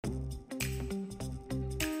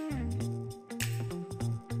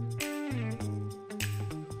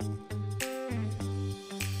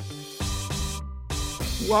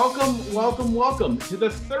Welcome to the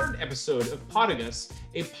third episode of Podigus,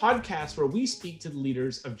 a podcast where we speak to the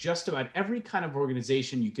leaders of just about every kind of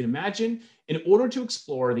organization you can imagine in order to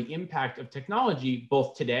explore the impact of technology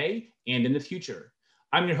both today and in the future.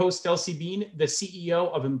 I'm your host, Delcy Bean, the CEO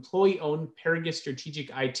of employee-owned Paragus Strategic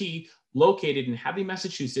IT, located in Hadley,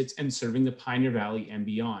 Massachusetts, and serving the Pioneer Valley and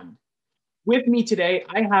beyond. With me today,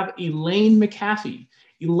 I have Elaine McAfee.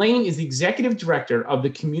 Elaine is the executive director of the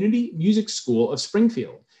Community Music School of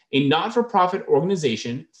Springfield, a not-for-profit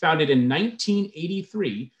organization founded in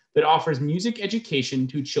 1983 that offers music education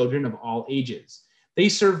to children of all ages. They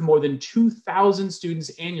serve more than 2,000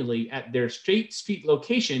 students annually at their State Street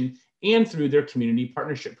location and through their community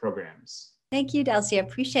partnership programs. Thank you, Delcy. I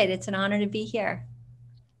appreciate it. It's an honor to be here.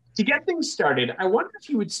 To get things started, I wonder if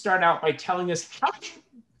you would start out by telling us how did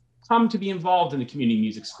you come to be involved in the Community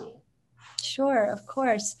Music School? Sure, of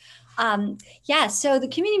course. So the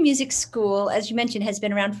Community Music School, as you mentioned, has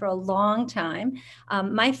been around for a long time.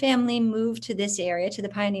 My family moved to this area, to the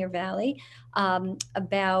Pioneer Valley,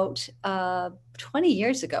 about 20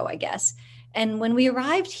 years ago, I guess. And when we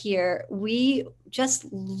arrived here, we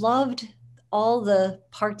just loved all the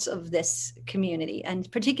parts of this community.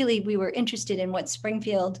 And particularly, we were interested in what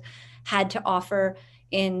Springfield had to offer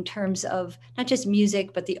in terms of not just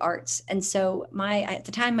music, but the arts. And so at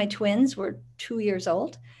the time, my twins were 2 years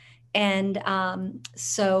old. And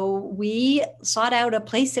so we sought out a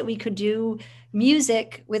place that we could do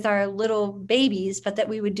music with our little babies, but that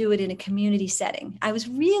we would do it in a community setting. I was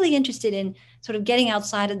really interested in sort of getting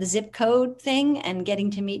outside of the zip code thing and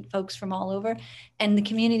getting to meet folks from all over. And the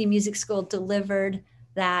Community Music School delivered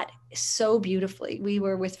that so beautifully. We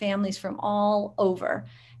were with families from all over.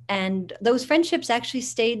 And those friendships actually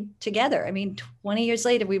stayed together. I mean, 20 years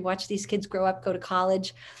later, we watched these kids grow up, go to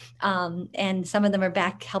college, and some of them are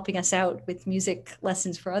back helping us out with music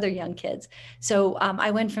lessons for other young kids. So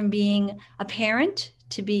I went from being a parent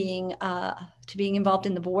to being involved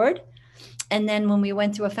in the board. And then when we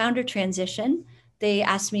went through a founder transition, they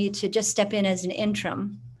asked me to just step in as an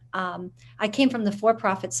interim. I came from the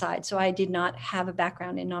for-profit side, so I did not have a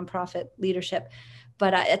background in nonprofit leadership.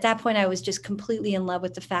 But at that point, I was just completely in love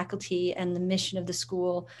with the faculty and the mission of the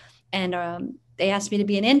school. And they asked me to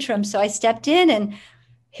be an interim. So I stepped in, and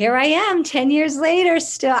here I am 10 years later.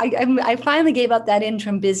 Still, I finally gave up that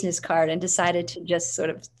interim business card and decided to just sort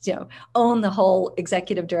of, own the whole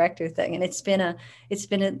executive director thing. And it's been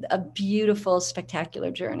a beautiful, spectacular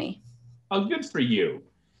journey. Oh, good for you.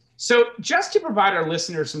 So just to provide our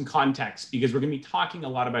listeners some context, because we're going to be talking a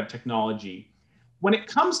lot about technology, when it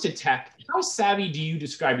comes to tech, how savvy do you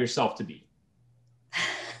describe yourself to be?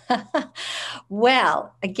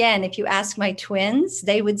 Well, again, if you ask my twins,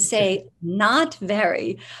 they would say not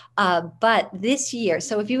very. But this year,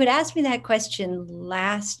 so if you had asked me that question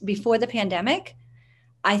before the pandemic,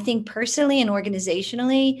 I think personally and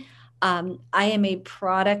organizationally, I am a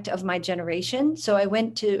product of my generation. So I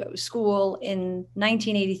went to school in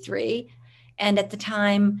 1983, and at the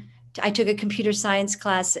time, I took a computer science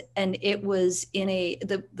class, and it was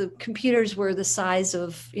the computers were the size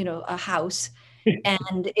of, a house,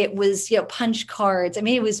 and it was, punch cards. I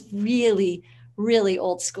mean, it was really, really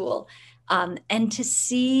old school. And to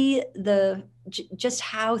see just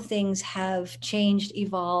how things have changed,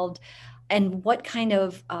 evolved, and what kind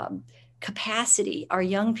of capacity our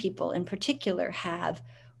young people in particular have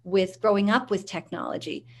with growing up with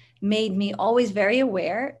technology made me always very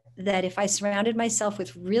aware that if I surrounded myself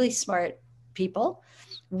with really smart people,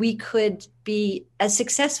 we could be as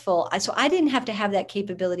successful. So I didn't have to have that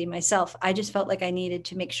capability myself. I just felt like I needed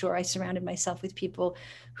to make sure I surrounded myself with people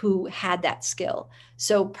who had that skill.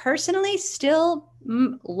 So personally, still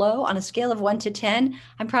low on a scale of 1 to 10.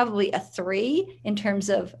 I'm probably a 3 in terms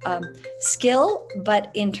of skill, but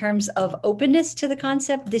in terms of openness to the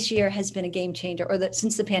concept, this year has been a game changer.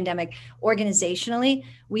 Since the pandemic, organizationally,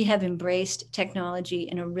 we have embraced technology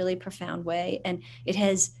in a really profound way, and it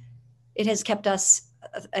has kept us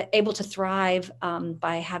able to thrive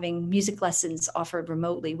by having music lessons offered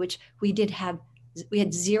remotely, which we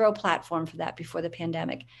had zero platform for that before the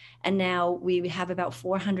pandemic. And now we have about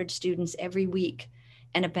 400 students every week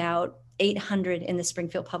and about 800 in the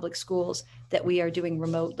Springfield Public Schools that we are doing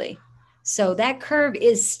remotely. So that curve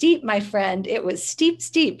is steep, my friend. It was steep,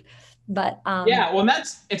 but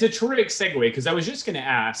it's a terrific segue, because I was just going to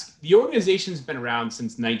ask, the organization's been around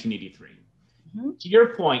since 1983. Mm-hmm. To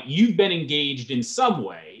your point, you've been engaged in some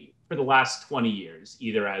way for the last 20 years,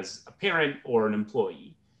 either as a parent or an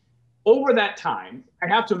employee. Over that time, I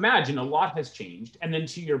have to imagine a lot has changed. And then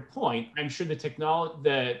to your point, I'm sure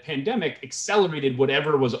the pandemic accelerated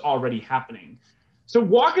whatever was already happening. So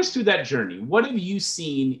walk us through that journey. What have you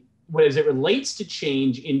seen as it relates to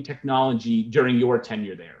change in technology during your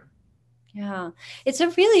tenure there? Yeah, it's a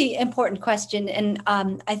really important question. And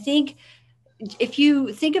I think if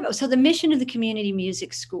you think about, so the mission of the community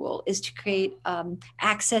music school is to create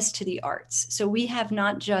access to the arts. So we have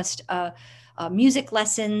not just music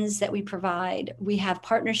lessons that we provide. We have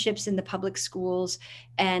partnerships in the public schools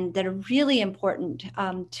and that are really important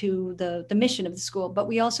to the mission of the school. But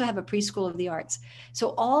we also have a preschool of the arts.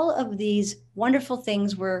 So all of these wonderful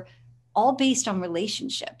things were all based on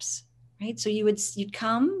relationships. Right. So you'd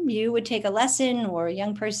come, you would take a lesson, or a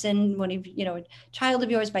young person, one of, a child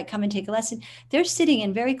of yours might come and take a lesson. They're sitting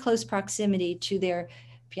in very close proximity to their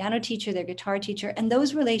piano teacher, their guitar teacher, and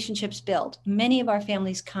those relationships build. Many of our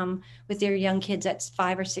families come with their young kids at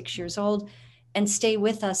 5 or 6 years old and stay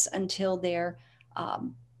with us until they're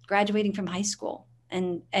graduating from high school.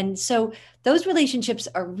 And so those relationships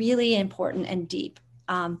are really important and deep.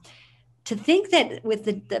 To think that with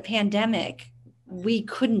the pandemic, we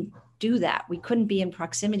couldn't do that. We couldn't be in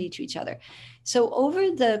proximity to each other. So over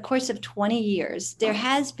the course of 20 years, there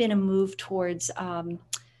has been a move towards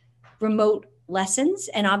remote lessons,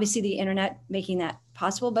 and obviously the internet making that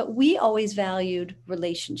possible. But we always valued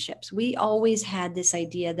relationships. We always had this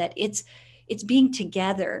idea that it's being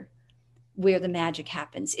together where the magic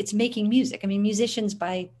happens. It's making music. I mean, musicians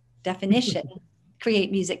by definition create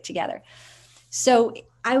music together. So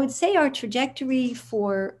I would say our trajectory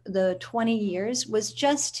for the 20 years was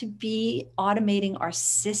just to be automating our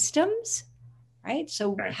systems, right?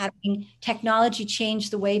 So having technology change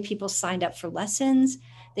the way people signed up for lessons.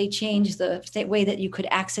 They changed the way that you could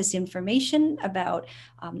access information about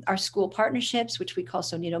our school partnerships, which we call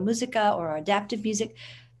Sonido Musica, or our adaptive music.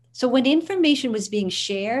 So when information was being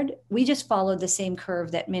shared, we just followed the same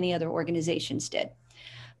curve that many other organizations did.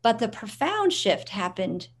 But the profound shift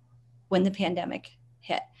happened when the pandemic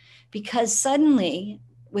hit, because suddenly,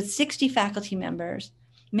 with 60 faculty members,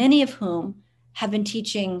 many of whom have been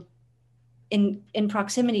teaching in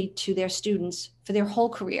proximity to their students for their whole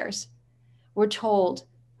careers, we're told,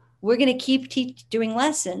 we're going to keep doing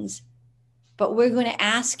lessons, but we're going to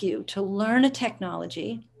ask you to learn a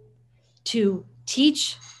technology, to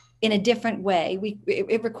teach in a different way.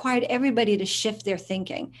 It required everybody to shift their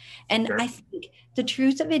thinking. And I think the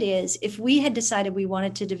truth of it is, if we had decided we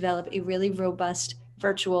wanted to develop a really robust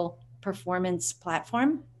virtual performance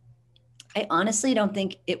platform, I honestly don't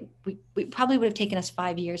think we probably would have taken us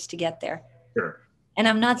 5 years to get there. Sure. And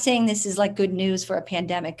I'm not saying this is like good news for a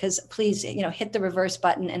pandemic, because please, hit the reverse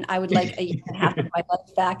button, and I would like a year and a half of my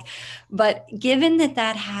life back. But given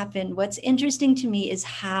that happened, what's interesting to me is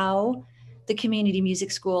how the community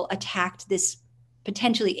music school attacked this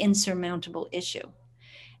potentially insurmountable issue.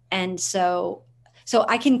 And so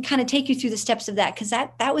I can kind of take you through the steps of that, because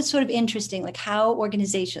that was sort of interesting, like how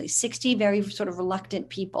organizationally 60 very sort of reluctant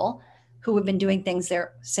people who have been doing things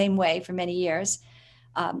their same way for many years,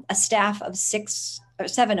 a staff of 6 or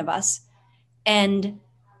 7 of us, and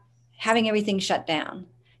having everything shut down.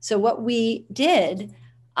 So what we did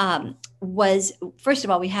was, first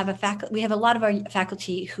of all, we have a lot of our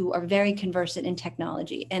faculty who are very conversant in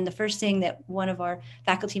technology. And the first thing that one of our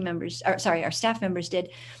our staff members did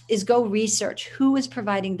is go research who was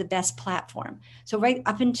providing the best platform. So right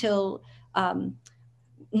up until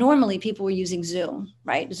normally people were using Zoom,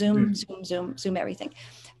 right? Zoom, everything.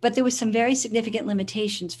 But there was some very significant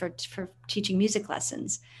limitations for teaching music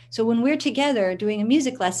lessons. So when we're together doing a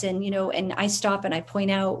music lesson, and I stop and I point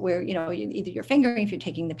out where, either you're fingering if you're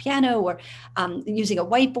taking the piano, or using a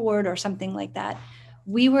whiteboard or something like that,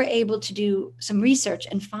 we were able to do some research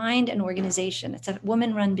and find an organization. It's a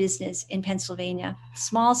woman-run business in Pennsylvania,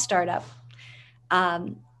 small startup.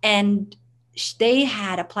 And they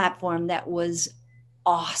had a platform that was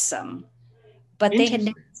awesome, but they had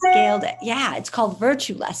never scaled it. Yeah, it's called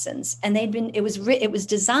Virtue Lessons, and it was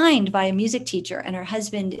designed by a music teacher, and her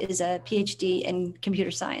husband is a PhD in computer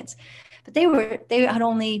science. But they had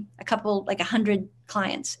only a couple, like 100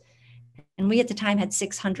 clients, and we at the time had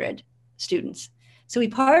 600 students. So we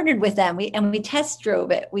partnered with them. We test drove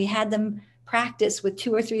it. We had them practice with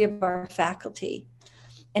 2 or 3 of our faculty,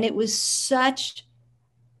 and it was such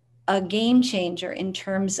a game changer in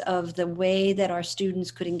terms of the way that our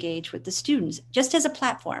students could engage with the students, just as a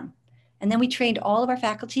platform. And then we trained all of our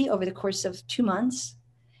faculty over the course of 2 months.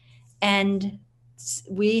 And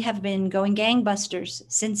we have been going gangbusters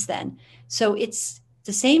since then. So it's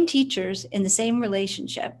the same teachers in the same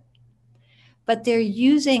relationship, but they're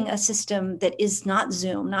using a system that is not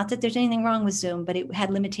Zoom. Not that there's anything wrong with Zoom, but it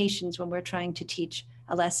had limitations when we're trying to teach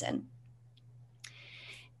a lesson.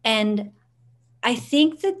 And I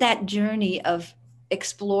think that journey of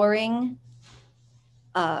exploring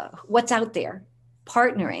what's out there,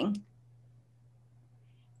 partnering,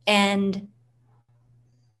 And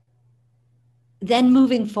then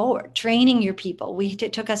moving forward, training your people.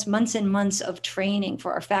 It took us months and months of training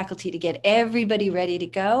for our faculty to get everybody ready to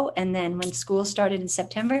go. And then when school started in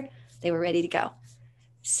September, they were ready to go.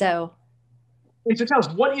 So tell us,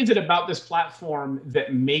 what is it about this platform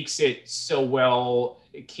that makes it so well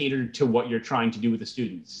catered to what you're trying to do with the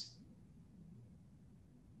students?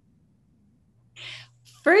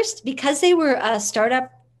 First, because they were a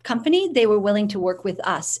startup company, they were willing to work with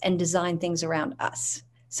us and design things around us.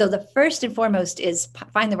 So the first and foremost is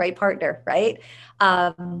find the right partner, right?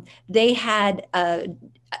 They had, an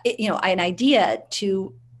idea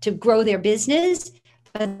to grow their business,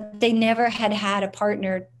 but they never had a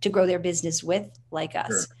partner to grow their business with like us.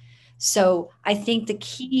 Sure. So I think the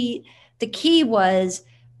key was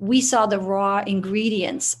we saw the raw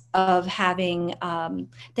ingredients of having.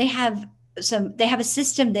 They have a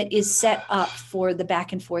system that is set up for the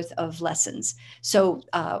back and forth of lessons. So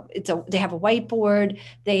they have a whiteboard.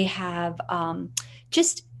 They have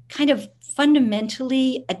just kind of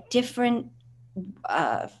fundamentally a different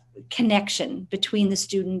connection between the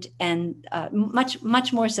student and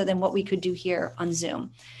much more so than what we could do here on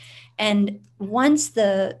Zoom. And once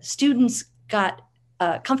the students got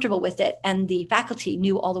comfortable with it and the faculty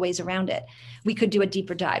knew all the ways around it, we could do a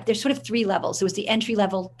deeper dive. There's sort of 3 levels. There was the entry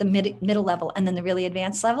level, the middle level, and then the really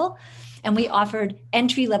advanced level. And we offered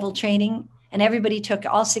entry level training, and everybody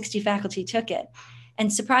all 60 faculty took it.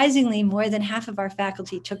 And surprisingly, more than half of our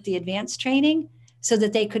faculty took the advanced training so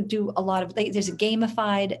that they could do a lot of, there's a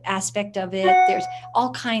gamified aspect of it. There's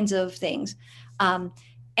all kinds of things.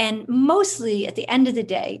 And mostly at the end of the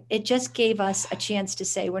day, it just gave us a chance to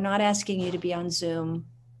say, we're not asking you to be on Zoom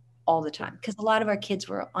all the time, because a lot of our kids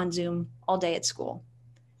were on Zoom all day at school,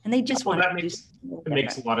 and they just want to do something. It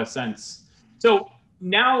makes a lot of sense. So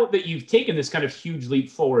now that you've taken this kind of huge leap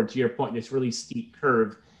forward, to your point, this really steep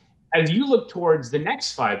curve, as you look towards the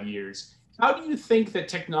next 5 years, how do you think that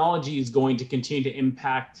technology is going to continue to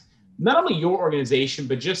impact not only your organization,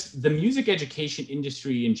 but just the music education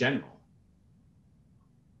industry in general?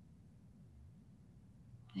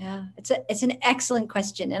 Yeah, it's an excellent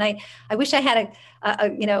question, and I wish I had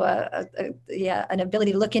an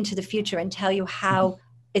ability to look into the future and tell you how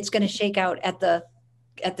it's going to shake out at the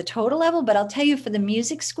total level. But I'll tell you, for the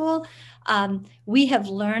music school, we have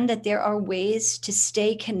learned that there are ways to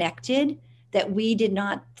stay connected that we did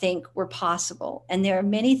not think were possible, and there are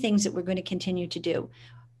many things that we're going to continue to do.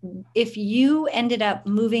 If you ended up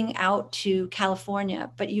moving out to California,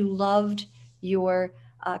 but you loved your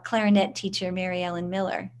clarinet teacher, Mary Ellen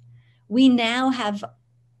Miller, we now have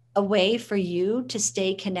a way for you to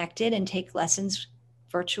stay connected and take lessons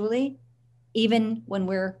virtually, even when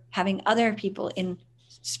we're having other people in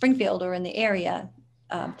Springfield or in the area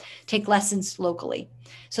take lessons locally.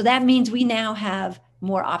 So that means we now have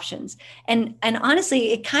more options. And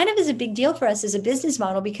honestly, it kind of is a big deal for us as a business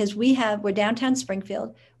model, because we're downtown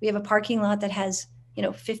Springfield. We have a parking lot that has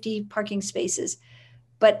 50 parking spaces,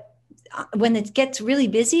 but when it gets really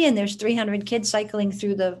busy and there's 300 kids cycling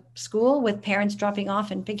through the school with parents dropping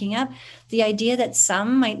off and picking up, the idea that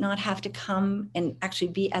some might not have to come and actually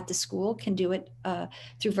be at the school, can do it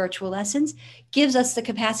through virtual lessons, gives us the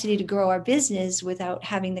capacity to grow our business without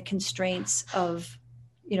having the constraints of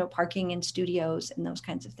parking in studios and those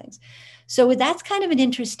kinds of things. So that's kind of an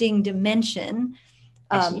interesting dimension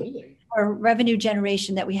for revenue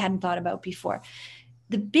generation that we hadn't thought about before.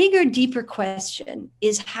 The bigger, deeper question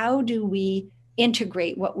is, how do we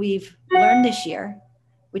integrate what we've learned this year,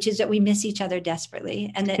 which is that we miss each other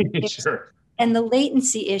desperately, and that Sure. And the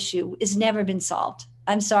latency issue has never been solved.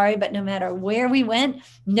 I'm sorry, but no matter where we went,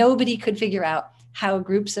 nobody could figure out how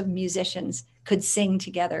groups of musicians could sing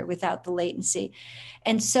together without the latency.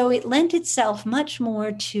 And so it lent itself much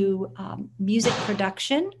more to music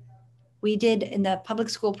production. We did, in the public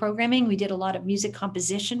school programming, we did a lot of music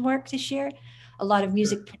composition work this year, a lot of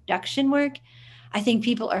music production work. I think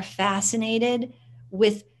people are fascinated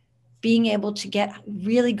with being able to get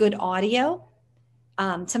really good audio.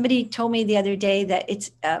 Somebody told me the other day that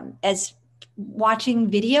it's as watching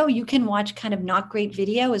video, you can watch kind of not great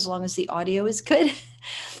video as long as the audio is good.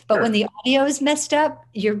 But when the audio is messed up,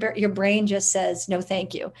 your brain just says, no,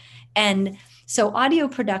 thank you. And so audio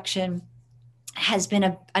production has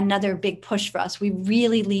been another big push for us. We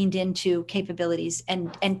really leaned into capabilities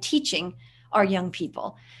and teaching our young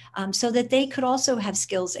people so that they could also have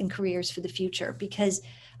skills and careers for the future, because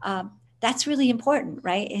that's really important,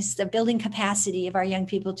 right? Is the building capacity of our young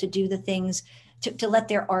people to do the things, to let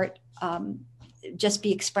their art just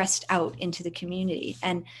be expressed out into the community.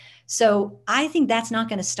 And so I think that's not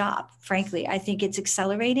going to stop, frankly. I think it's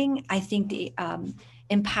accelerating. I think the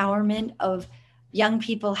empowerment of young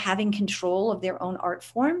people having control of their own art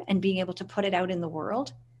form and being able to put it out in the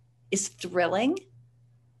world is thrilling.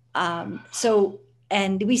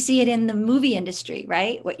 And we see it in the movie industry,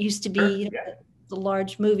 right? What used to be the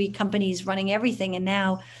large movie companies running everything, and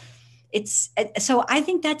now so I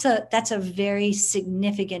think that's a very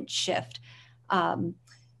significant shift.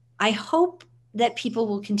 I hope that people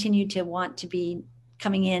will continue to want to be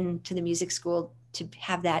coming in to the music school to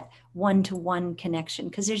have that one-to-one connection,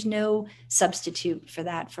 because there's no substitute for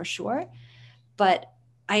that, for sure. But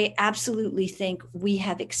I absolutely think we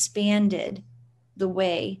have expanded the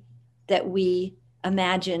way that we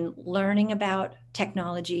imagine learning about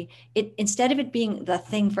technology. Instead of it being the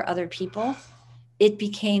thing for other people, it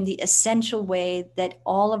became the essential way that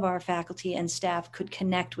all of our faculty and staff could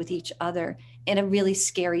connect with each other in a really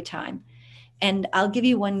scary time. And I'll give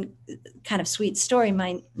you one kind of sweet story.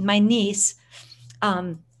 My niece,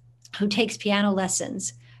 who takes piano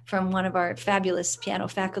lessons from one of our fabulous piano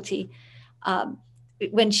faculty,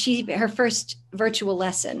 when her first virtual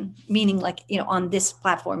lesson, meaning like, on this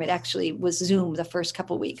platform, it actually was Zoom the first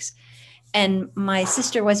couple of weeks. And my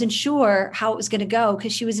sister wasn't sure how it was going to go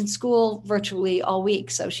because she was in school virtually all week.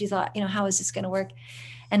 So she thought, how is this going to work?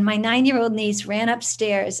 And my 9-year-old niece ran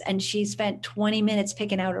upstairs and she spent 20 minutes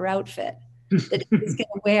picking out her outfit that she was going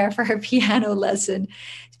to wear for her piano lesson,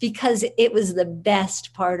 because it was the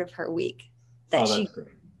best part of her week, that she could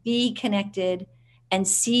be connected and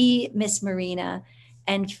see Miss Marina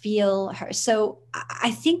and feel her. So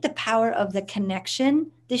I think the power of the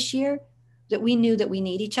connection this year, that we knew that we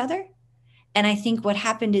need each other. And I think what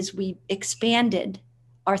happened is we expanded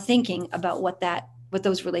our thinking about what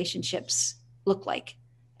those relationships look like.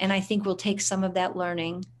 And I think we'll take some of that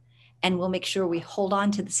learning and we'll make sure we hold on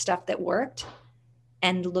to the stuff that worked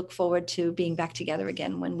and look forward to being back together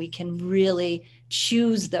again when we can really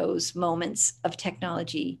choose those moments of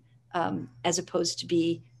technology, as opposed to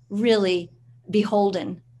be really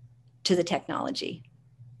beholden to the technology.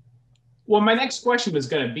 Well, my next question was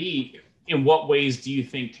going to be, in what ways do you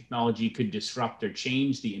think technology could disrupt or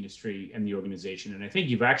change the industry and the organization? And I think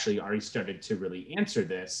you've actually already started to really answer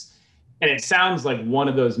this. And it sounds like one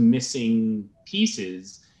of those missing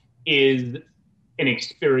pieces is an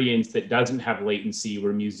experience that doesn't have latency,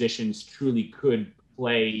 where musicians truly could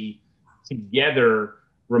play together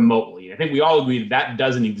remotely. I think we all agree that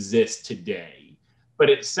doesn't exist today.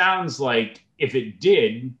 But it sounds like if it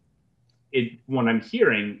did, what I'm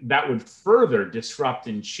hearing, that would further disrupt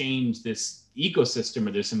and change this ecosystem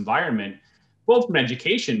or this environment, both from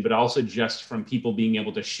education, but also just from people being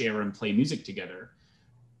able to share and play music together.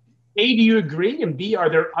 A, do you agree? And B, are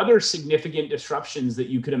there other significant disruptions that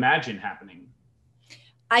you could imagine happening?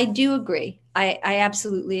 I do agree. I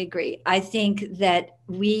absolutely agree. I think that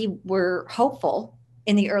we were hopeful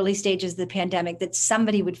in the early stages of the pandemic that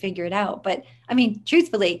somebody would figure it out. But I mean,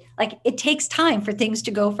 truthfully, like, it takes time for things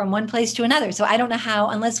to go from one place to another. So I don't know how,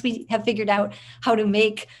 unless we have figured out how to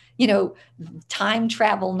make, time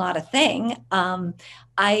travel not a thing.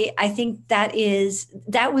 I think that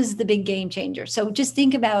was the big game changer. So just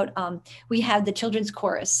think about, we had the Children's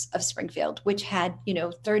Chorus of Springfield, which had,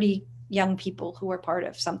 30 young people who were part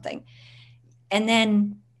of something. And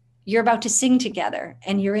then you're about to sing together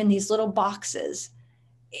and you're in these little boxes.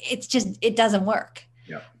 It doesn't work.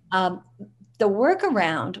 Yeah. The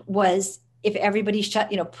workaround was, if everybody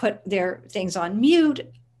put their things on mute,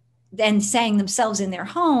 then sang themselves in their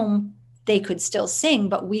home, they could still sing,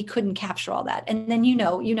 but we couldn't capture all that. And then, you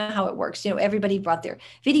know how it works. Everybody brought their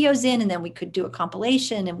videos in, and then we could do a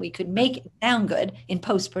compilation and we could make it sound good in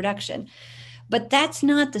post-production. But that's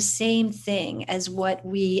not the same thing as what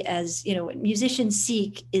we, as musicians,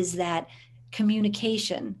 seek, is that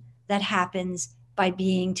communication that happens by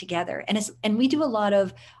being together. And we do a lot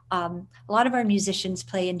of our musicians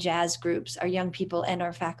play in jazz groups, our young people and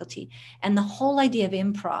our faculty. And the whole idea of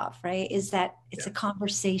improv, right, is that it's a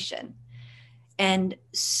conversation. And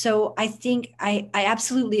so I think I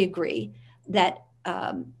absolutely agree that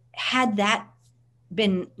had that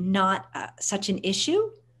been not such an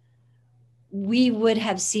issue, we would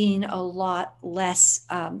have seen a lot less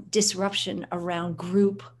disruption around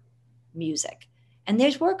group music. And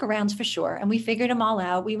there's workarounds for sure. And we figured them all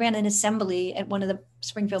out. We ran an assembly at one of the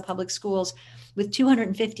Springfield Public Schools with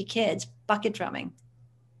 250 kids bucket drumming.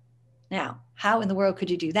 Now, how in the world could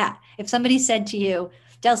you do that? If somebody said to you,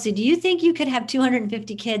 Delcy, do you think you could have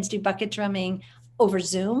 250 kids do bucket drumming over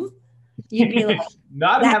Zoom? You'd be like,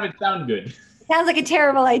 not have it sound good. Sounds like a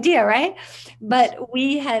terrible idea, right? But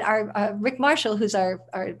we had our Rick Marshall, who's our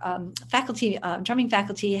faculty, drumming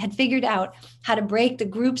faculty, had figured out how to break the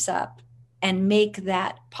groups up and make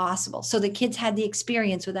that possible. So the kids had the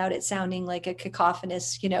experience without it sounding like a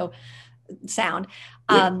cacophonous, sound.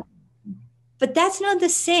 Yeah. But that's not the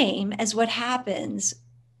same as what happens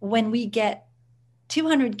when we get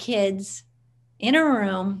 200 kids in a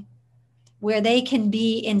room where they can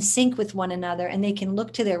be in sync with one another and they can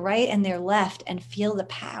look to their right and their left and feel the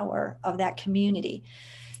power of that community.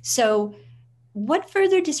 So what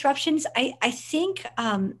further disruptions? I think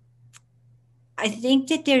that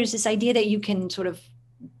there's this idea that you can sort of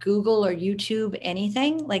Google or YouTube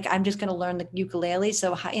anything. Like, I'm just going to learn the ukulele.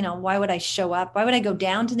 So, why would I show up? Why would I go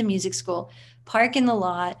down to the music school, park in the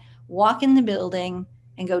lot, walk in the building,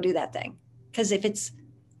 and go do that thing? Because if it's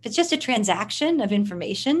just a transaction of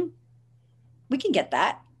information, we can get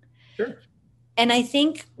that. Sure. And I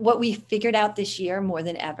think what we figured out this year more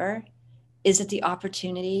than ever is that the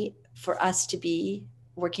opportunity for us to be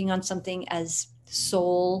working on something as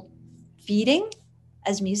soul feeding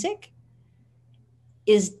as music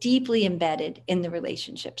is deeply embedded in the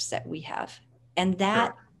relationships that we have. And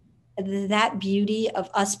that beauty of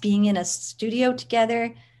us being in a studio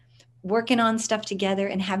together, working on stuff together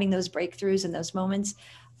and having those breakthroughs and those moments,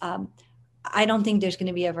 I don't think there's going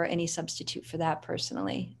to be ever any substitute for that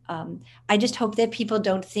personally. I just hope that people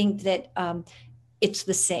don't think that it's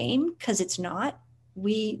the same, because it's not.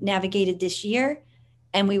 We navigated this year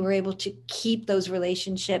and we were able to keep those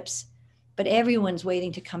relationships, but everyone's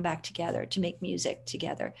waiting to come back together to make music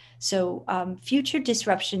together. So future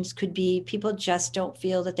disruptions could be people just don't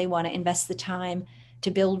feel that they want to invest the time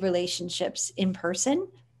to build relationships in person.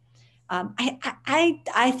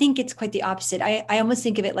 I think it's quite the opposite. I almost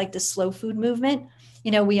think of it like the slow food movement.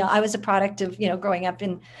 I was a product of, growing up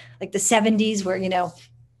in like the 70s where,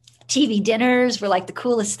 TV dinners were like the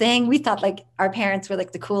coolest thing. We thought like our parents were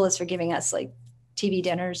like the coolest for giving us like TV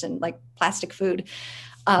dinners and like plastic food.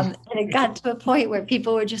 And it got to a point where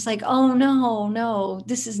people were just like, oh, no,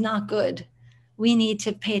 this is not good. We need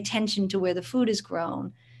to pay attention to where the food is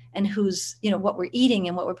grown and who's, what we're eating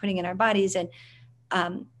and what we're putting in our bodies. And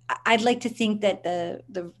I'd like to think that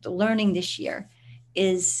the learning this year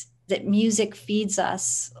is that music feeds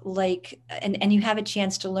us, and you have a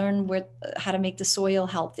chance to learn how to make the soil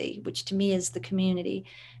healthy, which to me is the community,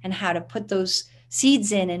 and how to put those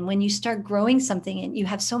seeds in. And when you start growing something, and you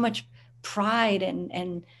have so much pride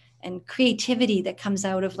and creativity that comes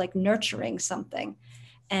out of like nurturing something.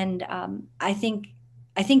 And I think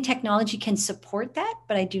technology can support that,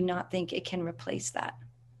 but I do not think it can replace that.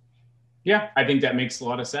 Yeah, I think that makes a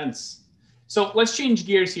lot of sense. So let's change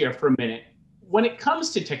gears here for a minute. When it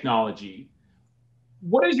comes to technology,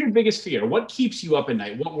 what is your biggest fear? What keeps you up at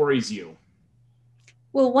night? What worries you?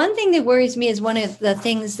 Well, one thing that worries me is one of the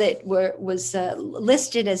things that was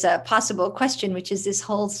listed as a possible question, which is this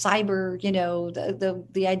whole cyber,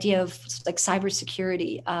 the idea of like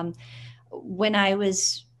cybersecurity. When I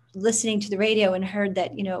was listening to the radio and heard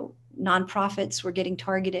that, nonprofits were getting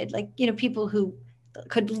targeted, like, people who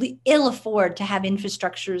could ill afford to have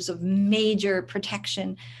infrastructures of major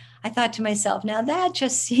protection, I thought to myself, now that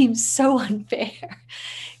just seems so unfair,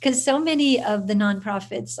 because so many of the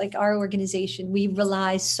nonprofits, like our organization, we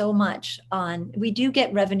rely so much on, we do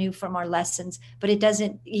get revenue from our lessons, but it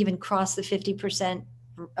doesn't even cross the 50%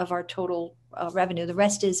 of our total revenue. The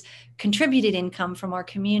rest is contributed income from our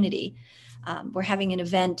community. We're having an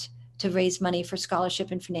event to raise money for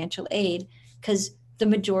scholarship and financial aid, because the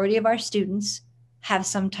majority of our students have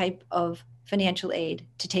some type of financial aid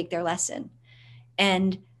to take their lesson.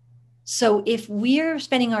 And so if we're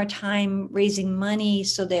spending our time raising money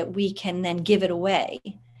so that we can then give it away,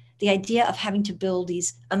 the idea of having to build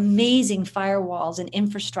these amazing firewalls and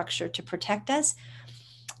infrastructure to protect us,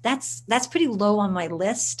 that's pretty low on my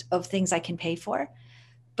list of things I can pay for.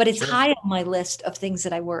 But it's high on my list of things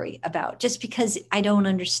that I worry about, just because I don't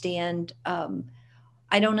understand.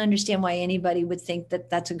 I don't understand why anybody would think that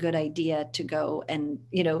that's a good idea to go and,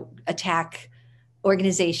 attack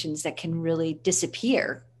organizations that can really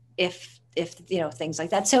disappear if things like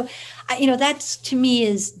that. So, that's, to me,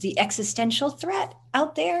 is the existential threat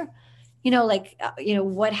out there.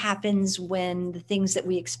 What happens when the things that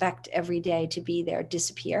we expect every day to be there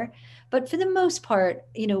disappear? But for the most part,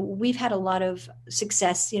 we've had a lot of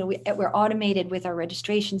success. We're automated with our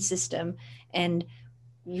registration system, and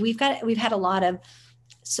we've had a lot of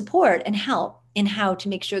support and help in how to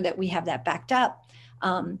make sure that we have that backed up.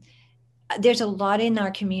 There's a lot in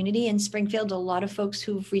our community in Springfield, a lot of folks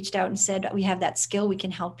who've reached out and said, we have that skill, we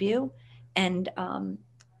can help you. And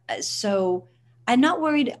so I'm not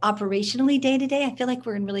worried operationally day to day. I feel like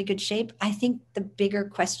we're in really good shape. I think the bigger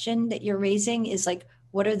question that you're raising is like,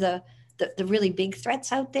 what are the really big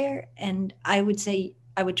threats out there? And I would say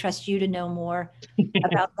I would trust you to know more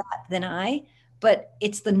about that than I, but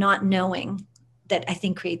it's the not knowing that I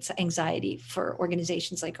think creates anxiety for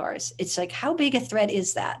organizations like ours. It's like, how big a threat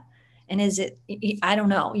is that? And is it, I don't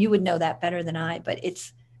know, you would know that better than I, but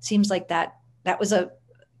it seems like that was a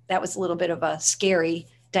little bit of a scary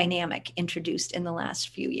dynamic introduced in the last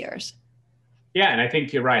few years. Yeah, and I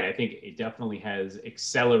think you're right. I think it definitely has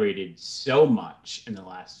accelerated so much in the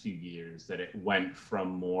last few years that it went from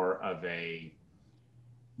more of a,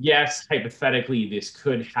 yes, hypothetically, this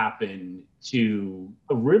could happen, to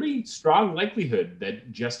a really strong likelihood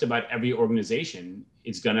that just about every organization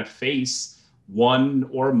is going to face one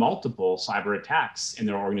or multiple cyber attacks in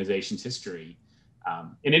their organization's history.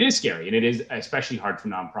 And it is scary, and it is especially hard for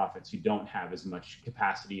nonprofits who don't have as much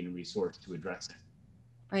capacity and resource to address it.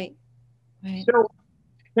 Right. Right. So,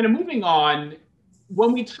 kind of moving on,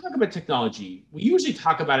 when we talk about technology, we usually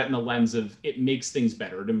talk about it in the lens of it makes things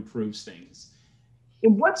better, it improves things.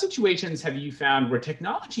 In what situations have you found where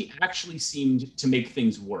technology actually seemed to make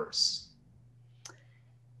things worse?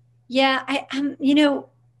 Yeah,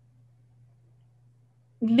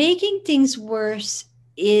 making things worse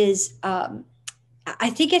is, I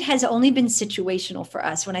think it has only been situational for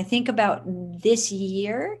us. When I think about this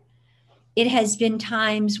year, it has been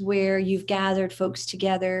times where you've gathered folks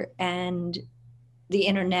together and the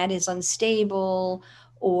internet is unstable,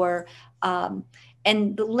 or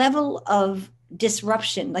and the level of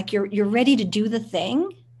disruption, like you're ready to do the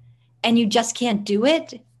thing and you just can't do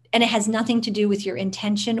it, and it has nothing to do with your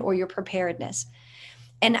intention or your preparedness.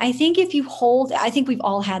 And I think I think we've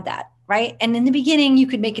all had that, right? And in the beginning, you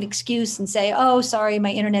could make an excuse and say, oh, sorry,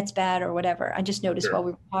 my internet's bad or whatever. I just noticed while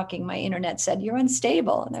we were talking, my internet said, you're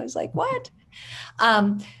unstable. And I was like, what?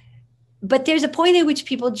 But there's a point at which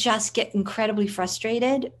people just get incredibly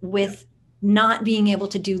frustrated with not being able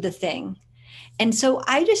to do the thing. And so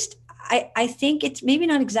I think it's maybe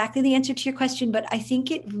not exactly the answer to your question, but I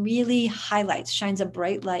think it really shines a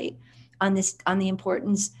bright light on the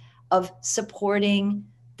importance of supporting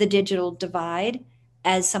the digital divide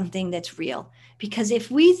as something that's real. Because if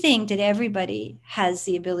we think that everybody has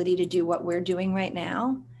the ability to do what we're doing right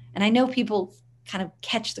now, and I know people kind of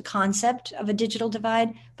catch the concept of a digital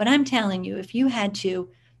divide, but I'm telling you, if you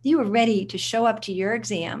were ready to show up to your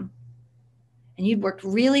exam and you'd worked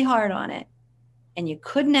really hard on it and you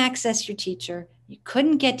couldn't access your teacher, you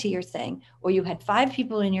couldn't get to your thing, or you had 5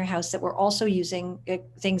 people in your house that were also using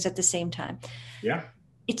things at the same time. Yeah.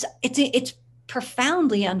 It's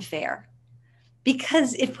profoundly unfair,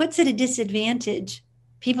 because it puts at a disadvantage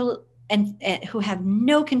people and who have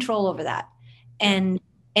no control over that. And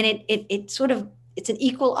it sort of, it's an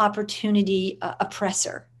equal opportunity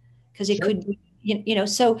oppressor, because it could be,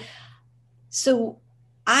 so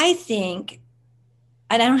I think,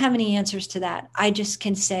 and I don't have any answers to that. I just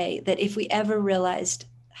can say that if we ever realized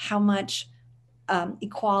how much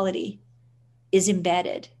equality is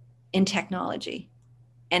embedded in technology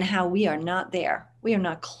and how we are not there, we are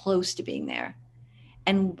not close to being there.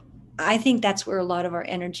 And I think that's where a lot of our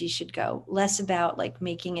energy should go, less about like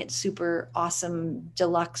making it super awesome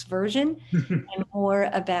deluxe version and more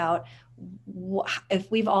about if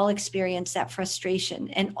we've all experienced that frustration.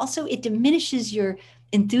 And also it diminishes your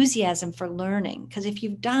enthusiasm for learning, because if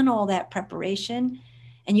you've done all that preparation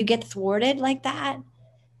and you get thwarted like that,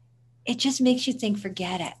 it just makes you think,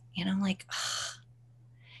 forget it, like, ugh.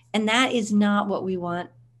 And that is not what we want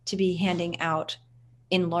to be handing out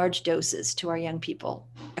in large doses to our young people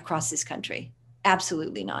across this country.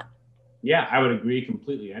 Absolutely not. Yeah, I would agree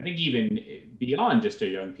completely. I think even beyond just our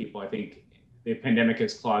young people, I think the pandemic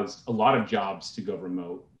has caused a lot of jobs to go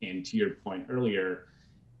remote. And to your point earlier,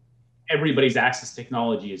 everybody's access to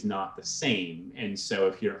technology is not the same. And so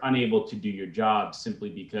if you're unable to do your job simply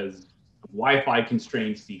because of Wi-Fi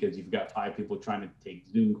constraints, because you've got 5 people trying to take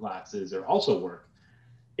Zoom classes or also work,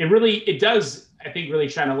 it does, I think, really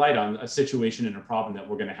shine a light on a situation and a problem that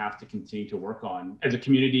we're going to have to continue to work on as a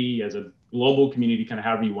community, as a global community, kind of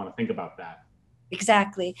however you want to think about that.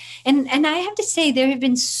 Exactly. And I have to say, there have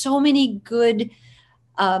been so many good-hearted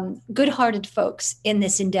folks in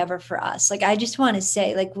this endeavor for us. Like, I just want to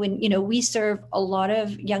say, like, when, we serve a lot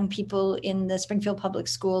of young people in the Springfield Public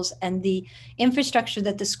Schools, and the infrastructure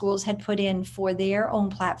that the schools had put in for their own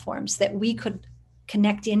platforms that we could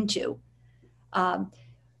connect into,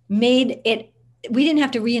 made it, we didn't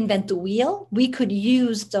have to reinvent the wheel. We could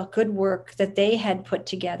use the good work that they had put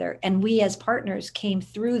together, and we as partners came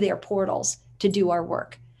through their portals to do our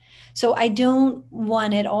work. So I don't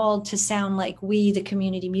want it all to sound like we, the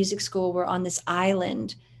community music school, were on this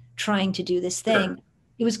island trying to do this thing. Sure.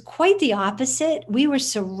 It was quite the opposite. We were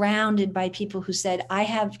surrounded by people who said, I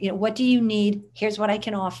have, what do you need? Here's what I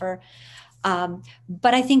can offer.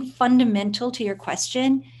 But I think fundamental to your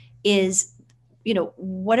question is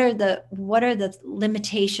what are the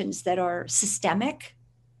limitations that are systemic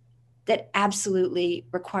that absolutely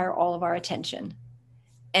require all of our attention.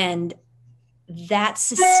 And that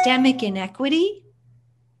systemic inequity,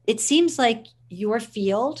 it seems like your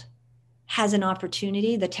field has an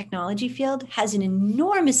opportunity, the technology field has an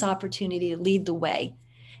enormous opportunity to lead the way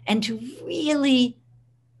and to really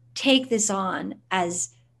take this on as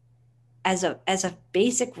a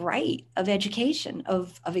basic right of education,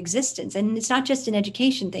 of existence. And it's not just an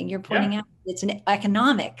education thing. You're pointing out it's an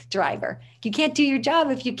economic driver. You can't do your job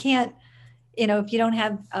if you can't, if you don't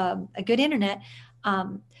have a good internet.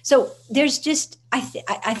 So there's just, I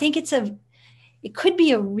think it could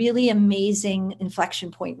be a really amazing inflection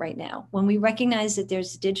point right now when we recognize that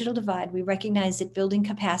there's a digital divide. We recognize that building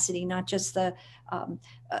capacity, not just the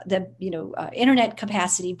internet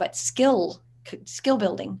capacity, but skill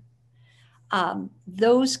building.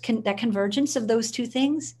 That convergence of those two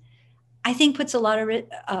things, I think, puts a lot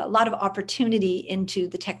of opportunity into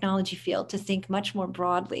the technology field to think much more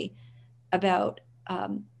broadly about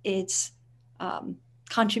its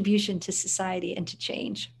contribution to society and to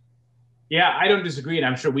change. Yeah, I don't disagree. And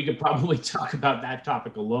I'm sure we could probably talk about that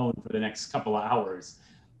topic alone for the next couple of hours.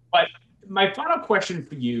 But my final question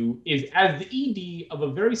for you is, as the ED of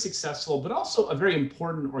a very successful, but also a very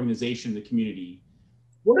important organization in the community,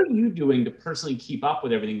 what are you doing to personally keep up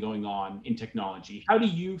with everything going on in technology? How do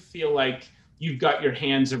you feel like you've got your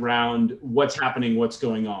hands around what's happening, what's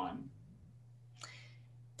going on?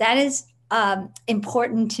 That is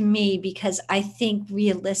important to me because I think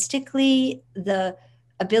realistically, the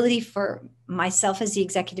ability for myself as the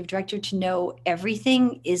executive director to know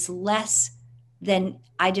everything is less than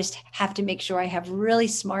I just have to make sure I have really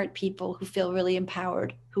smart people who feel really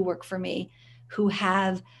empowered, who work for me, who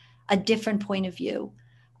have a different point of view.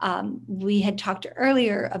 We had talked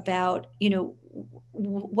earlier about,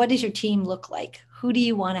 what does your team look like? Who do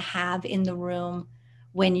you want to have in the room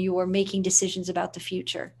when you are making decisions about the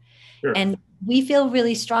future? Sure. And we feel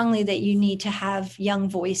really strongly that you need to have young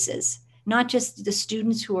voices, not just the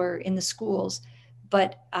students who are in the schools,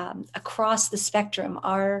 but across the spectrum.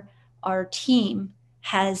 Our team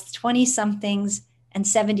has 20-somethings and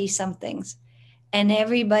 70-somethings, and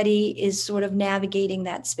everybody is sort of navigating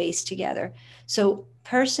that space together. So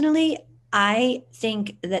personally, I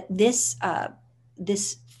think that this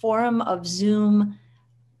forum of Zoom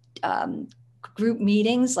group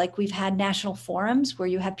meetings, like we've had national forums where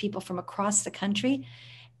you have people from across the country,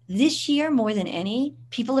 this year more than any,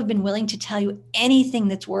 people have been willing to tell you anything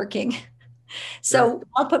that's working. So yeah.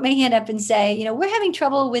 I'll put my hand up and say, we're having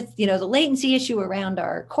trouble with, the latency issue around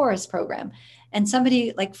our chorus program. And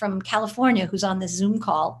somebody like from California who's on this Zoom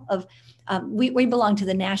call of, we belong to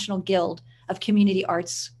the National Guild of Community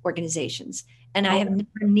Arts Organizations. And I have never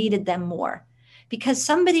needed them more, because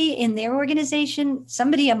somebody in their organization,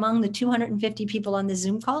 somebody among the 250 people on the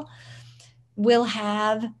Zoom call will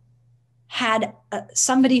have had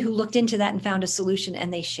somebody who looked into that and found a solution,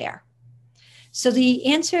 and they share. So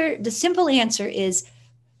the simple answer is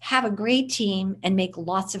have a great team and make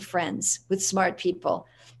lots of friends with smart people,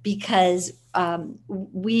 because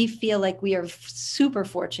we feel like we are super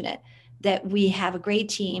fortunate that we have a great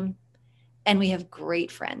team and we have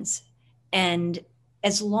great friends. And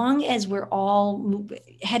as long as we're all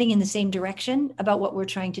heading in the same direction about what we're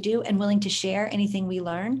trying to do and willing to share anything we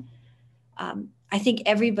learn, I think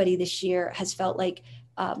everybody this year has felt like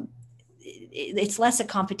it's less a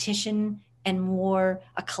competition and more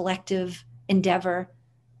a collective endeavor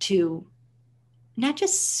to not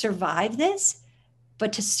just survive this,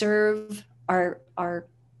 but to serve our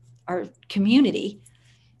community.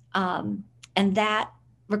 And that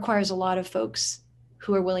requires a lot of folks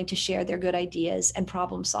who are willing to share their good ideas and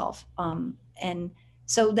problem solve. And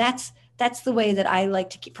so that's the way that I like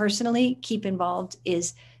to personally keep involved,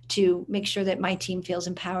 is to make sure that my team feels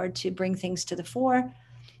empowered to bring things to the fore,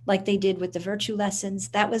 like they did with the virtue lessons.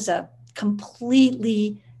 That was a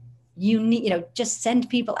completely unique, just send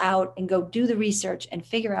people out and go do the research and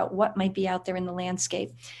figure out what might be out there in the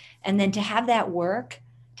landscape. And then to have that work,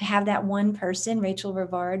 to have that one person, Rachel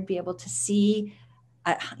Rivard, be able to see,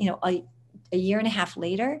 a year and a half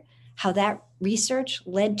later, how that research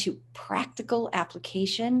led to practical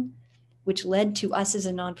application, which led to us as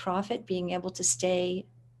a nonprofit being able to stay,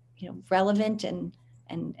 relevant and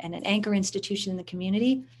an anchor institution in the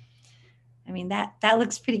community. I mean, that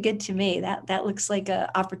looks pretty good to me. That looks like an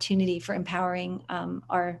opportunity for empowering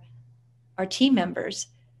our team members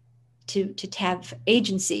to have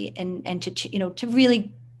agency and to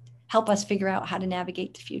really help us figure out how to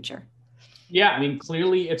navigate the future. Yeah, I mean,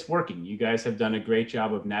 clearly it's working. You guys have done a great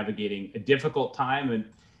job of navigating a difficult time. And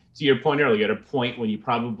to your point earlier, at a point when you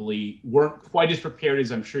probably weren't quite as prepared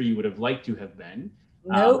as I'm sure you would have liked to have been,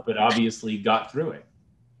 Nope. but obviously got through it.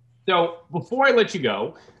 So before I let you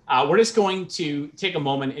go, we're just going to take a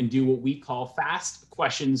moment and do what we call fast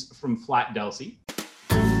questions from Flat Delsey.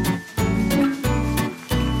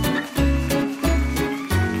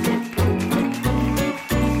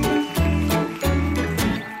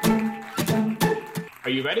 Are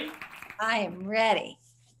you ready? I am ready.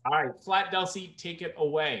 All right, Flat Delsey, take it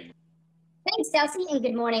away. Thanks, Delsey, and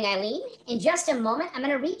good morning, Eileen. In just a moment, I'm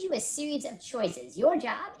going to read you a series of choices. Your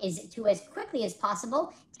job is to, as quickly as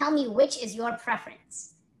possible, tell me which is your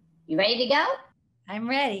preference. You ready to go? I'm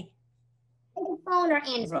ready. iPhone or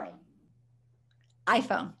Android?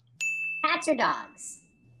 iPhone. Cats or dogs?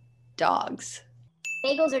 Dogs.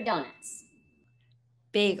 Bagels or donuts?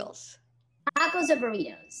 Bagels. Tacos or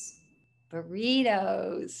burritos?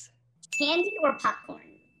 Burritos. Candy or popcorn?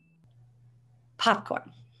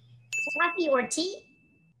 Popcorn. Coffee or tea?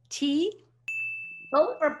 Tea.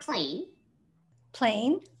 Boat or plane?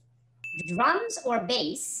 Plane. Drums or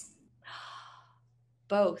bass?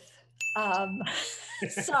 Both.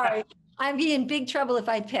 Sorry, I'd be in big trouble if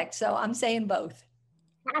I picked, so I'm saying both.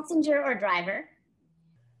 Passenger or driver?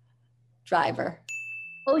 Driver.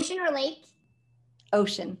 Ocean or lake?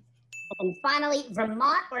 Ocean. And finally,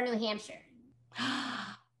 Vermont or New Hampshire?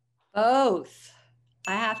 Both.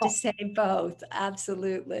 I have to say both.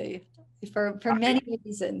 Absolutely. For many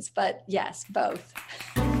reasons, but yes, both.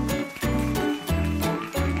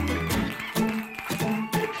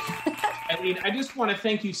 Eileen, I just want to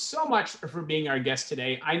thank you so much for being our guest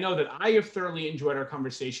today. I know that I have thoroughly enjoyed our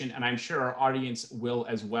conversation, and I'm sure our audience will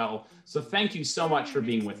as well. So thank you so much for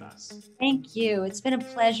being with us. Thank you. It's been a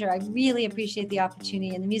pleasure. I really appreciate the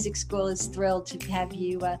opportunity, and the music school is thrilled to have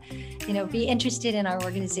you, be interested in our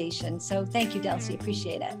organization. So thank you, Delsey.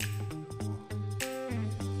 Appreciate it.